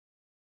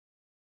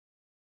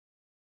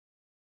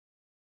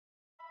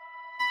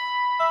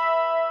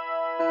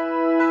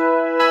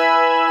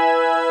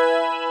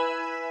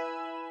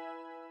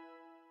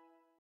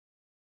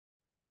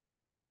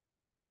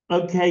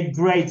Okay,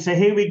 great. So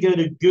here we go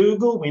to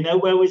Google. We know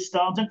where we're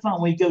starting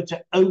from. We go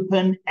to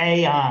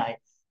OpenAI,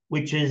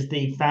 which is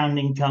the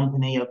founding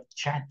company of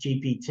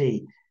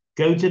ChatGPT.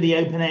 Go to the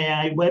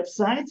OpenAI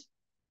website,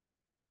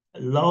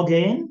 log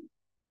in,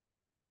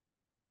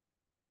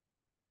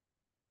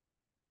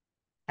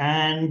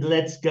 and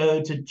let's go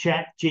to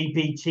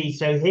ChatGPT.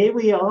 So here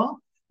we are.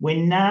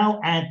 We're now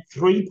at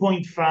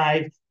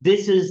 3.5.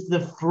 This is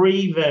the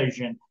free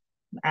version.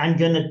 I'm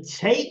going to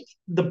take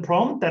the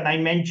prompt that I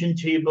mentioned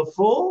to you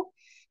before,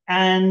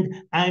 and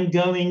I'm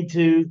going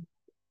to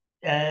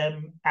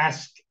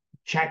ask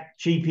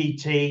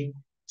ChatGPT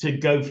to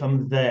go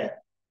from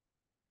there.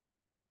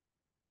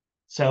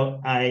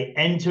 So I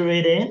enter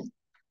it in.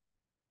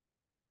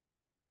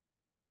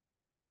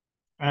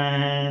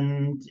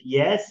 And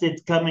yes,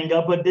 it's coming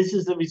up, but this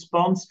is the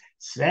response.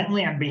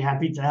 Certainly, I'd be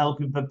happy to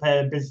help you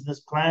prepare a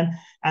business plan.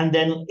 And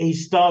then he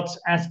starts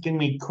asking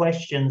me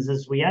questions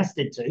as we asked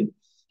it to.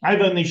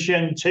 I've only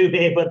shown two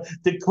here, but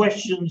the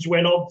questions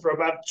went on for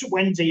about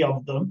 20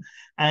 of them.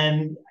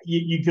 And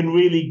you can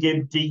really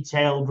give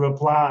detailed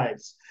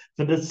replies.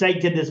 For the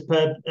sake of this,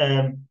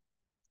 the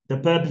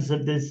purpose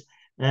of this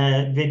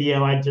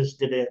video, I just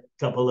did a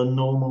couple of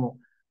normal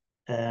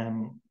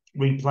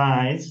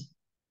replies.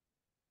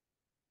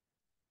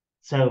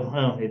 So,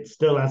 oh, it's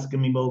still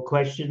asking me more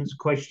questions.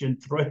 Question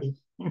 3.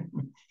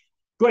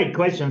 Great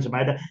questions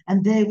about that.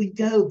 And there we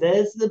go.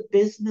 There's the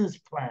business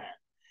plan.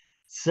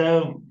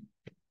 So,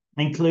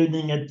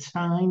 including a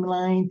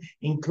timeline,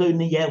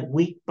 including,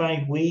 week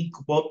by week,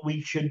 what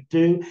we should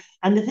do.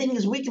 And the thing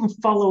is, we can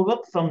follow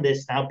up from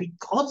this now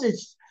because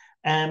it's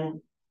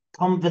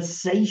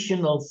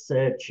conversational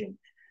searching.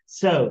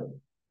 So,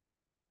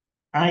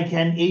 I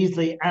can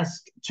easily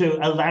ask to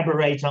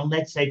elaborate on,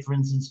 let's say, for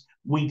instance,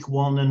 week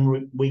 1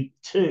 and week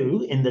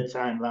 2 in the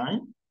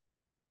timeline.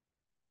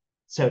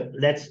 So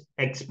let's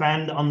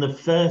expand on the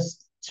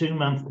first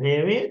 2-month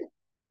period.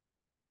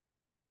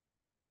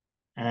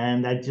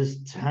 And I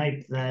just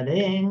type that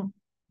in.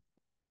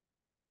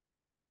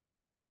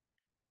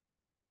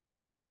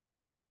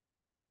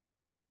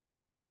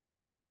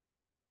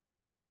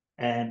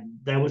 And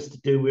that was to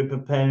do with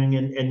preparing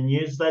a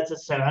newsletter.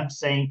 So I'm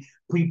saying,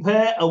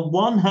 prepare a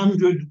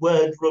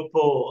 100-word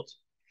report.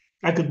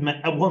 I could make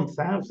a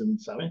 1,000,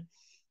 sorry.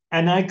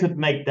 And I could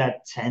make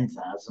that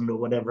 10,000 or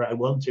whatever I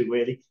want to,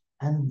 really.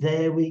 And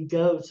there we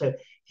go. So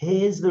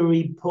here's the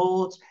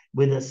report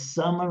with a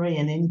summary,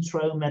 an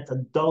intro,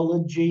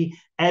 methodology,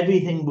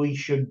 everything we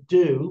should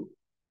do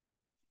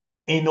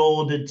in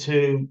order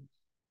to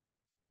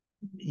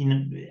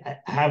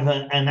have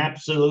an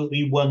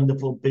absolutely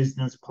wonderful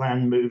business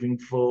plan moving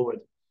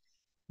forward.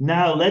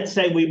 Now, let's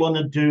say we want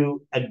to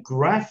do a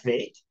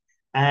graphic.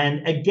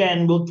 And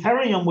again, we'll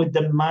carry on with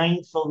the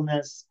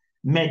mindfulness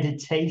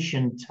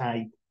meditation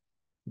type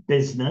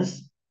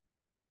business.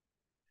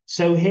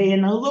 So here,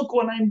 now look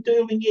what I'm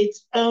doing.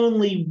 It's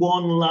only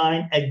one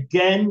line.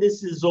 Again,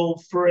 this is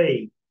all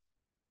free.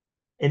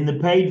 In the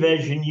paid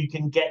version, you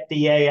can get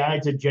the AI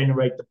to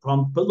generate the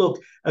prompt. But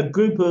look, a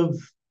group of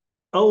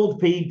old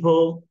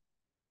people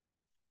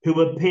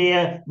who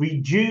appear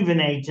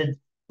rejuvenated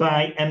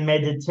by a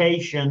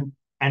meditation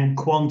and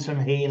quantum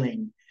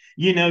healing.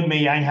 You know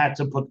me, I had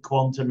to put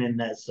quantum in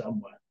there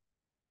somewhere.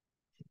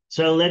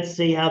 So let's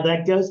see how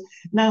that goes.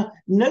 Now,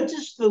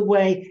 notice the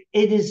way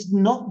it is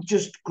not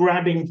just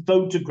grabbing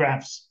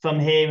photographs from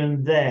here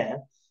and there.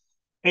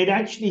 It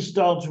actually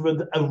starts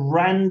with a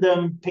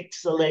random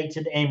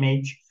pixelated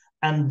image,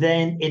 and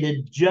then it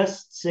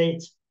adjusts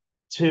it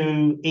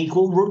to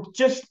equal,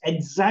 just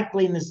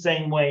exactly in the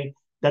same way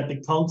that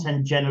the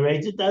content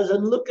generator does.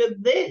 And look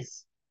at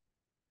this.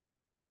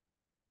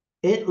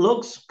 It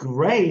looks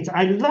great.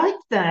 I like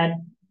that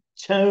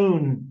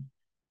tone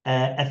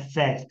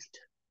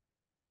effect.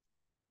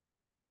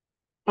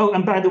 Oh,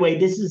 and by the way,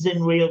 this is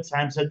in real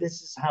time, so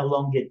this is how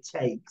long it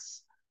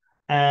takes.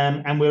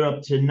 And we're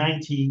up to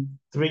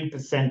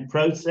 93%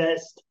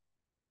 processed.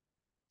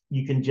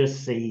 You can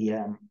just see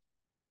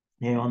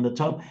here on the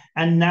top.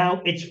 And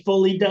now it's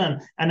fully done.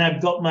 And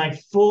I've got my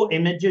 4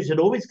 images. It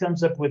always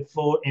comes up with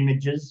 4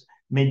 images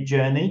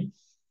mid-journey.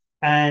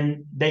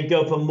 And they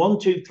go from 1,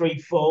 2, 3,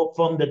 4,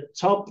 from the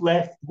top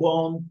left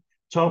 1,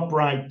 top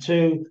right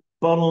 2,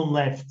 bottom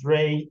left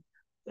 3,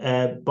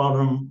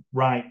 bottom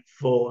right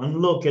 4.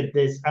 And look at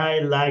this. I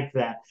like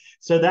that.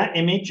 So that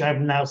image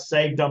I've now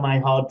saved on my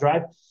hard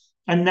drive.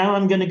 And now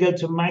I'm going to go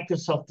to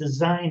Microsoft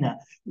Designer,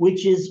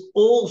 which is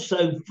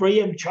also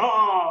free of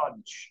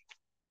charge.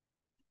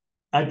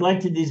 I'd like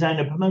to design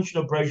a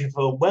promotional brochure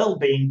for a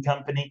well-being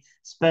company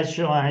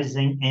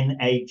specializing in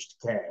aged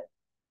care.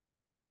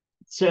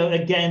 So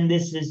again,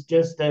 this is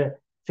just a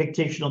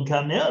fictional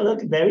company. Oh,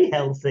 look, very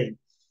healthy.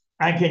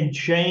 I can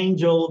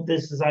change all of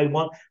this as I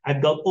want.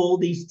 I've got all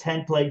these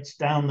templates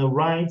down the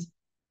right.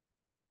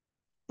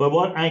 But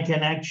what I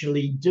can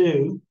actually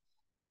do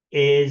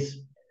is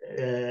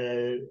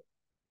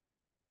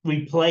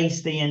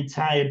replace the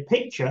entire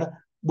picture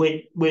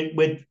with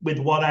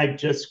what I've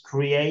just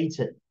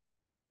created.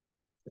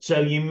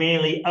 So you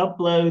merely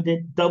upload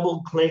it,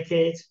 double click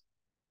it,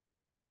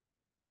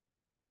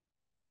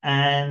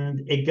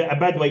 And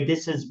by the way,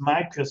 this is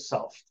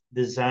Microsoft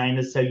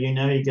Designer, so you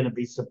know you're going to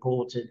be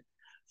supported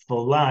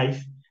for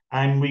life.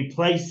 I'm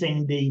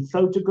replacing the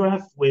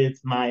photograph with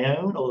my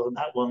own, although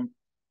that one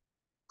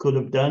could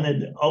have done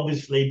it.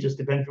 Obviously, it just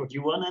depends what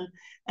you want.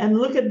 And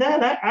look at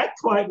that. I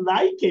quite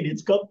like it.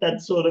 It's got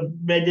that sort of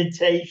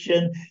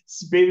meditation,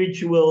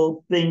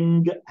 spiritual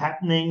thing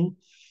happening.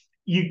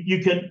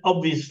 You can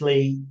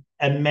obviously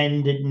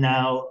amend it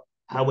now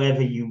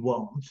however you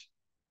want.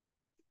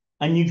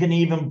 And you can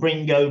even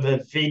bring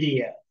over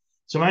video.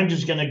 So I'm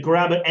just going to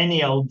grab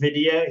any old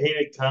video. Here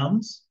it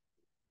comes.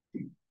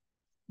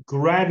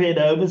 Grab it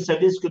over. So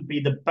this could be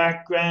the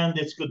background.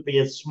 This could be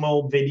a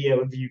small video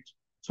of you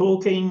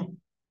talking.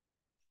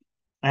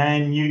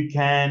 And you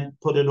can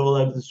put it all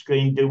over the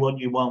screen, do what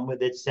you want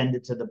with it, send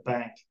it to the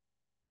bank.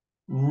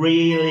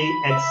 Really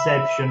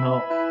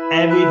exceptional.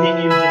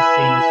 Everything you've just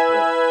seen is free.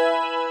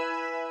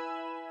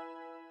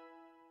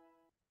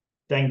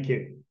 Thank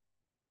you.